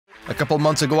A couple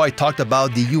months ago, I talked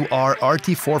about the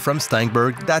UR-RT4 from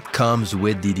Steinberg that comes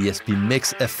with the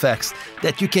dspMixFx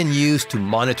that you can use to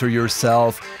monitor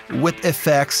yourself with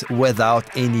effects without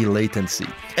any latency.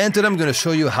 And today I'm going to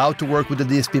show you how to work with the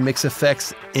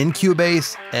dspMixFx in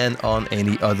CUBASE and on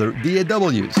any other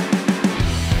DAWs.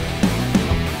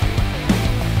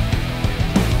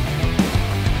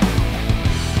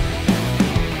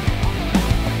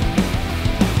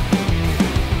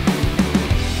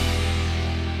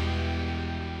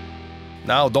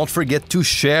 Now, don't forget to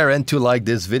share and to like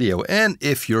this video. And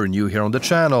if you're new here on the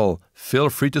channel, feel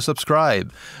free to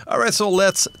subscribe. All right, so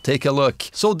let's take a look.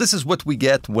 So this is what we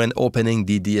get when opening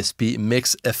the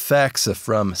dspMixFx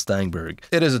from Steinberg.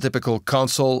 It is a typical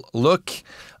console look,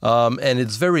 and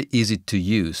it's very easy to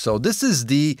use. So this is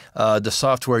the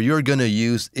software you're going to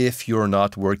use if you're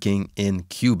not working in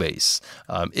CUBASE.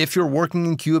 If you're working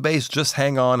in CUBASE, just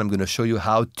hang on. I'm going to show you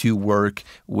how to work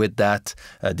with that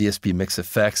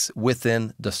dspMixFx within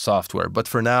the software. But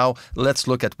for now, let's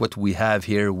look at what we have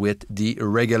here with the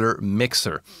regular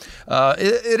mixer.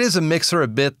 It is a mixer a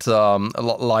bit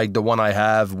like the one I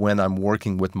have when I'm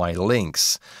working with my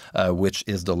Lynx, which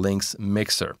is the Lynx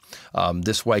mixer.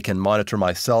 This way I can monitor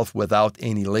myself without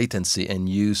any latency and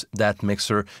use that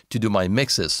mixer to do my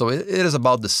mixes. So it is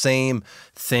about the same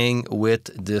thing with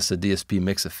this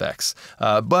dspMixFx.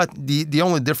 But the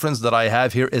only difference that I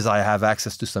have here is I have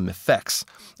access to some effects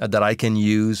that I can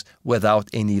use without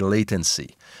any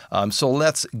latency. So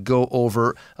let's go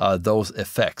over those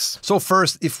effects. So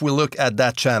first, if we look at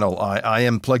that channel, I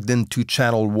am plugged into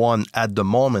channel 1 at the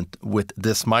moment with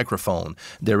this microphone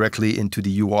directly into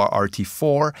the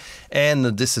UR-RT4,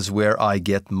 and this is where I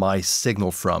get my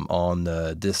signal from on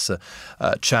this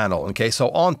channel. Okay, so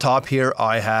on top here,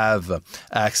 I have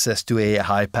access to a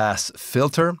high-pass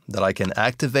filter that I can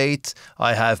activate.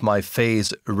 I have my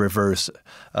phase reverse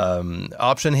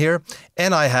option here,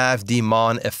 and I have the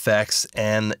mon effects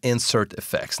and insert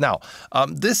effects. Now,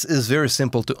 this is very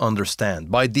simple to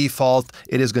understand. By default,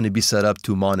 it is going to be set up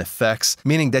to mon effects,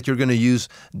 meaning that you're going to use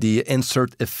the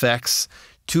insert effects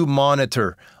to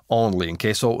monitor only.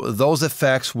 Okay, so those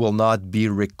effects will not be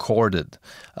recorded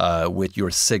with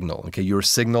your signal. Okay, your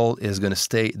signal is going to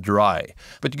stay dry,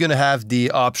 but you're going to have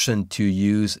the option to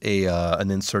use an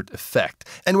insert effect.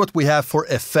 And what we have for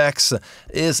effects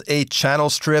is a channel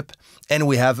strip, and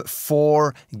we have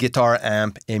 4 guitar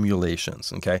amp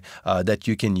emulations, okay, that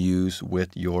you can use with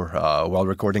your while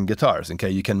recording guitars. Okay,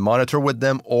 you can monitor with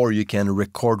them or you can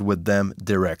record with them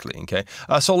directly. Okay,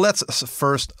 so let's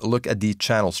first look at the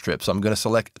channel strip. So I'm going to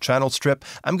select channel strip.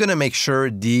 I'm going to make sure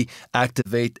the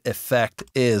activate effect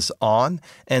is on,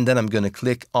 and then I'm going to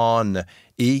click on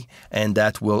E, and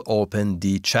that will open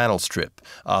the channel strip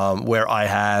where I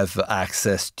have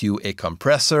access to a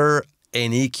compressor,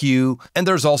 an EQ, and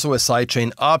there's also a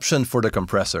sidechain option for the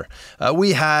compressor.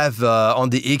 We have on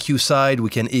the EQ side, we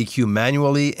can EQ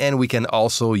manually, and we can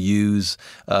also use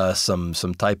some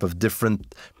type of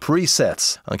different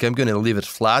presets. Okay, I'm going to leave it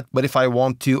flat, but if I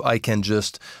want to, I can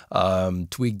just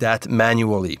tweak that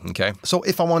manually. Okay, so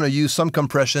if I want to use some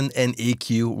compression and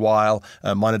EQ while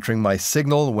monitoring my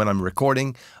signal when I'm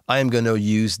recording, I am going to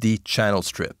use the channel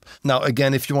strip. Now,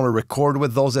 again, if you want to record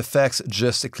with those effects,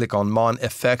 just click on Mon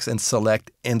Effects and select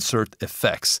Insert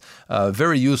Effects.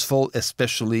 Very useful,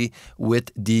 especially with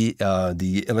the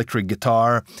electric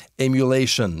guitar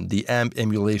emulation, the amp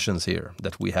emulations here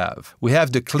that we have. We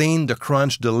have the clean, the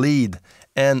crunch, the lead,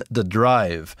 and the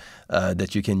drive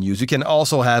that you can use. You can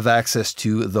also have access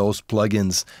to those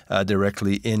plugins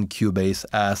directly in CUBASE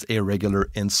as a regular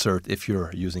insert if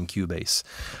you're using CUBASE.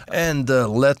 And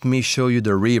let me show you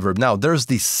the reverb. Now, there's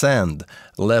the send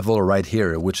level right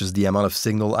here, which is the amount of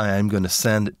signal I am going to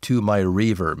send to my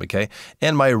reverb, okay?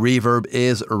 And my reverb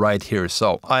is right here.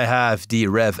 So I have the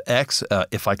Rev X.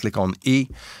 If I click on E,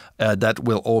 that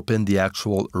will open the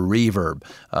actual reverb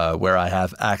where I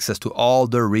have access to all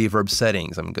the reverb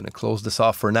settings. I'm going to close this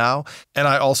off for now. And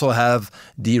I also have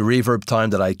the reverb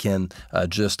time that I can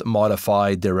just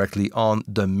modify directly on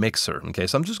the mixer. Okay,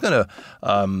 so I'm just going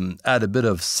to add a bit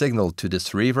of signal to this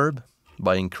reverb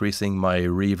by increasing my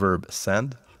reverb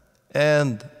send.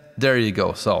 And there you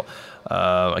go. So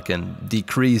I can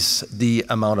decrease the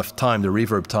amount of time, the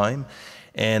reverb time,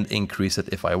 and increase it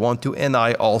if I want to. And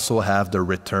I also have the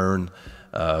return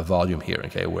volume here,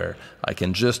 okay, where I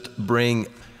can just bring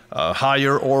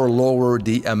higher or lower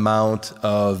the amount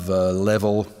of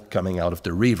level coming out of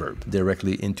the reverb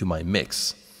directly into my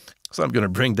mix. So I'm going to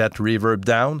bring that reverb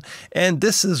down, and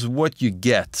this is what you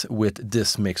get with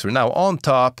this mixer. Now on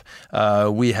top,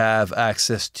 we have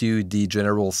access to the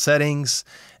general settings,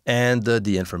 and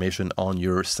the information on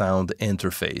your sound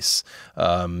interface.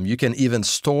 You can even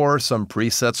store some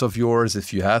presets of yours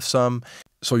if you have some,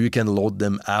 so you can load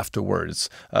them afterwards.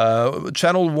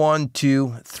 Channel 1,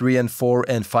 2, 3, and 4,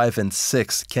 and 5, and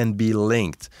 6 can be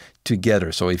linked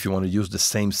together. So if you want to use the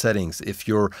same settings, if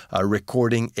you're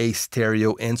recording a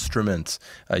stereo instrument,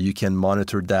 you can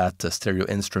monitor that stereo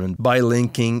instrument by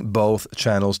linking both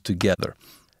channels together.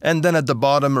 And then at the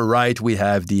bottom right, we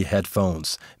have the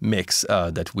headphones mix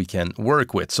that we can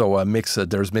work with. So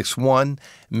there's mix 1,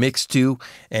 mix 2,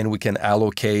 and we can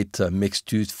allocate mix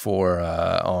 2 for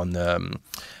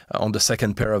on the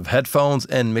second pair of headphones,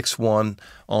 and mix 1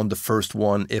 on the first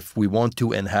one if we want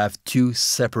to, and have 2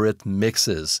 separate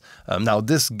mixes. Now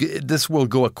this will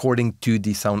go according to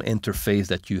the sound interface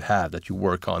that you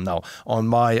work on. Now on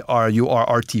my RUR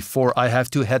RT4, I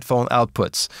have 2 headphone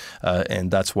outputs,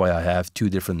 and that's why I have 2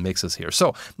 different mixes here.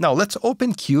 So now let's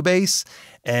open CUBASE,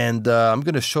 and I'm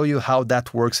going to show you how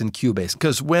that works in CUBASE,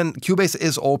 because when CUBASE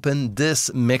is open,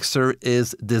 this mixer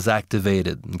is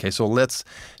deactivated. Okay, so let's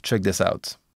check this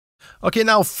out. Okay,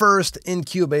 now first in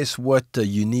CUBASE, what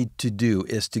you need to do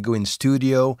is to go in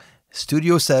Studio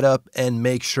Setup, and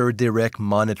make sure direct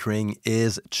monitoring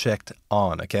is checked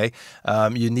on, okay?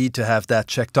 You need to have that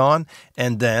checked on,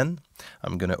 and then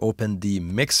I'm going to open the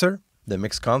mixer, the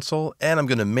mix console, and I'm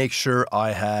going to make sure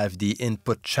I have the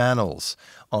input channels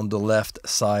on the left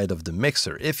side of the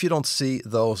mixer. If you don't see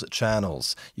those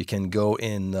channels, you can go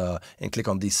in and click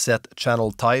on the set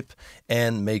channel type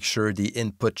and make sure the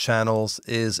input channels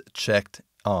is checked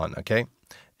on, okay?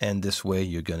 And this way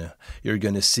you're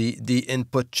gonna see the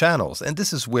input channels, and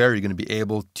this is where you're gonna be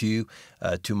able to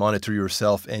monitor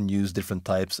yourself and use different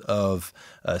types of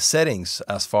settings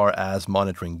as far as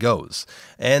monitoring goes.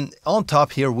 And on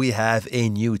top here we have a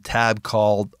new tab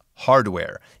called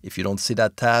Hardware. If you don't see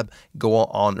that tab, go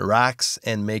on Racks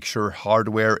and make sure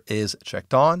Hardware is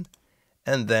checked on,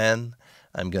 and then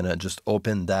I'm gonna just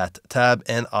open that tab,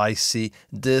 and I see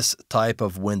this type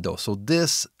of window. So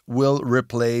this will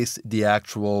replace the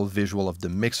actual visual of the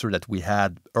mixer that we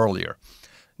had earlier.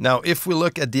 Now, if we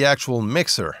look at the actual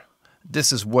mixer,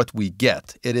 this is what we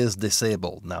get. It is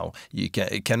disabled. Now,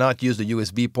 it cannot use the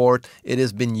USB port. It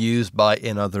has been used by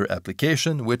another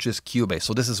application, which is CUBASE.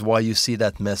 So this is why you see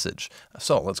that message.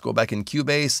 So let's go back in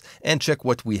CUBASE and check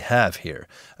what we have here.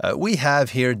 We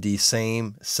have here the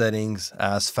same settings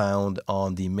as found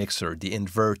on the mixer, the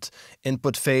invert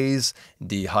input phase,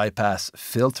 the high pass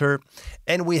filter,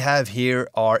 and we have here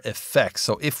our effects.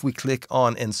 So if we click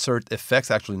on insert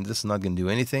effects, actually this is not going to do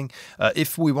anything.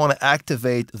 If we want to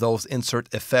activate those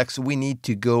insert effects, we need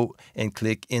to go and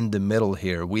click in the middle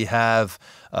here. We have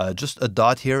just a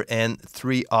dot here and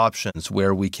 3 options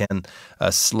where we can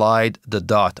slide the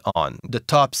dot on. The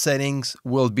top settings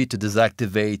will be to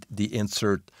deactivate the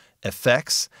insert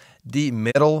effects. The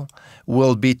middle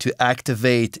will be to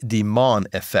activate the mon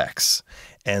effects.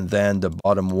 And then the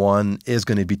bottom one is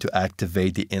going to be to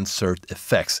activate the insert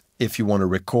effects if you want to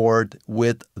record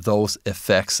with those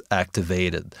effects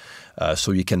activated.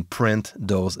 So you can print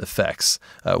those effects.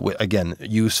 Again,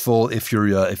 useful if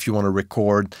you want to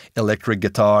record electric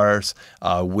guitars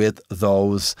with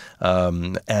those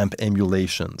amp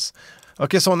emulations.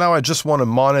 Okay, so now I just want to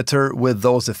monitor with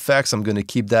those effects. I'm going to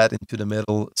keep that into the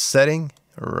middle setting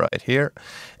right here,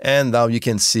 and now you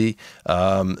can see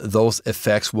those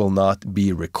effects will not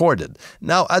be recorded.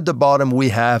 Now at the bottom we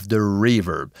have the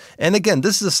reverb, and again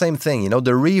this is the same thing. You know,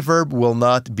 the reverb will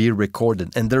not be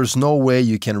recorded, and there's no way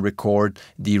you can record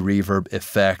the reverb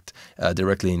effect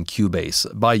directly in CUBASE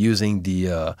by using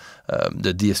the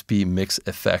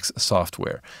dspMixFx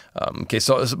software. Okay,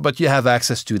 so but you have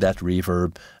access to that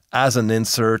reverb as an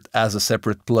insert, as a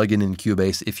separate plugin in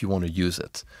CUBASE if you want to use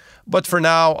it. But for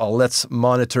now, let's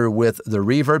monitor with the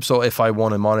reverb. So if I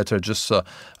want to monitor, just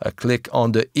click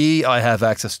on the E. I have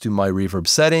access to my reverb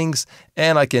settings,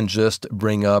 and I can just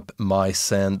bring up my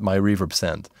reverb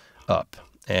send up.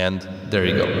 And there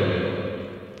you go.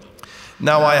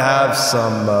 Now I have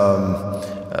some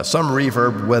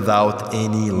reverb without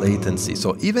any latency.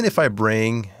 So even if I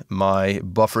bring my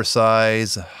buffer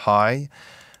size high,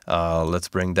 let's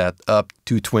bring that up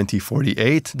to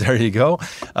 2048. There you go.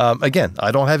 Again,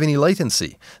 I don't have any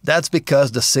latency. That's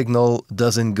because the signal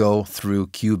doesn't go through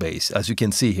CUBASE, as you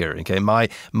can see here. Okay, my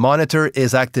monitor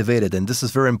is activated, and this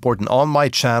is very important. On my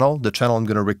channel, the channel I'm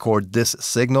going to record this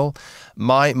signal,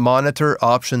 my monitor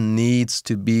option needs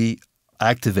to be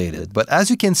activated. But as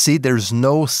you can see, there's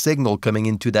no signal coming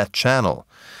into that channel,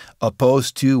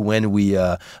 opposed to when we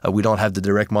don't have the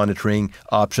direct monitoring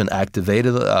option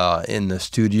activated in the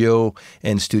studio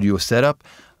and studio setup.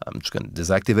 I'm just going to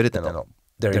deactivate it, and then I'll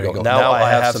There you go. Now I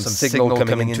have some signal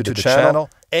coming into the channel,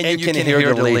 and you can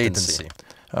hear the latency.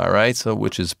 All right, so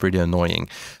which is pretty annoying.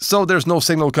 So there's no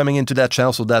signal coming into that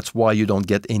channel, so that's why you don't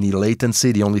get any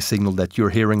latency. The only signal that you're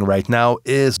hearing right now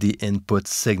is the input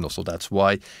signal, so that's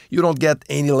why you don't get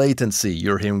any latency.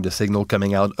 You're hearing the signal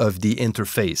coming out of the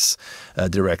interface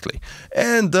directly.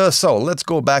 And so let's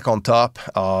go back on top,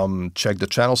 check the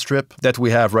channel strip that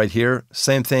we have right here.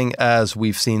 Same thing as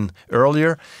we've seen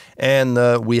earlier,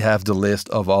 and we have the list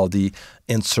of all the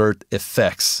insert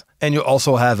effects. And you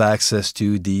also have access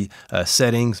to the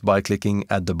settings by clicking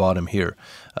at the bottom here.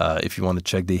 If you want to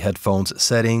check the headphones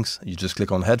settings, you just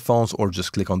click on headphones or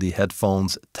just click on the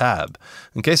headphones tab.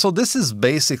 Okay, so this is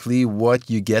basically what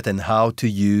you get and how to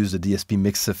use the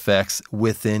dspMixFx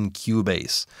within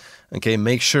CUBASE. Okay,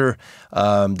 make sure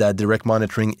that direct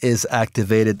monitoring is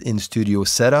activated in Studio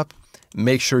Setup.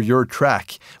 Make sure your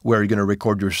track where you're going to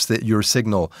record your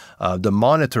signal, the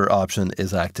monitor option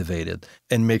is activated,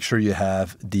 and make sure you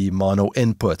have the mono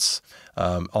inputs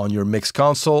on your mix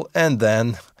console, and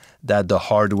then that the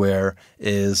hardware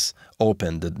is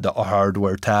open. The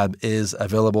hardware tab is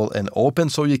available and open,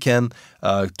 so you can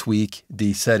tweak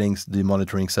the settings, the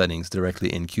monitoring settings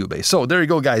directly in CUBASE. So there you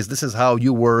go, guys. This is how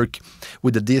you work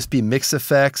with the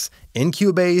dspMixFx in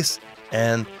CUBASE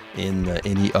and in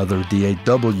any other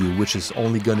DAW, which is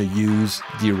only going to use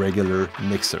the regular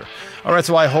mixer. All right,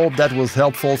 so I hope that was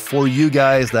helpful for you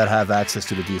guys that have access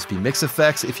to the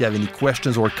dspMixFx. If you have any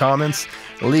questions or comments,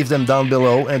 leave them down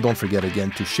below, and don't forget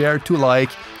again to share, to like,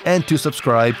 and to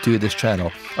subscribe to this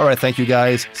channel. All right, thank you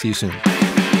guys. See you soon.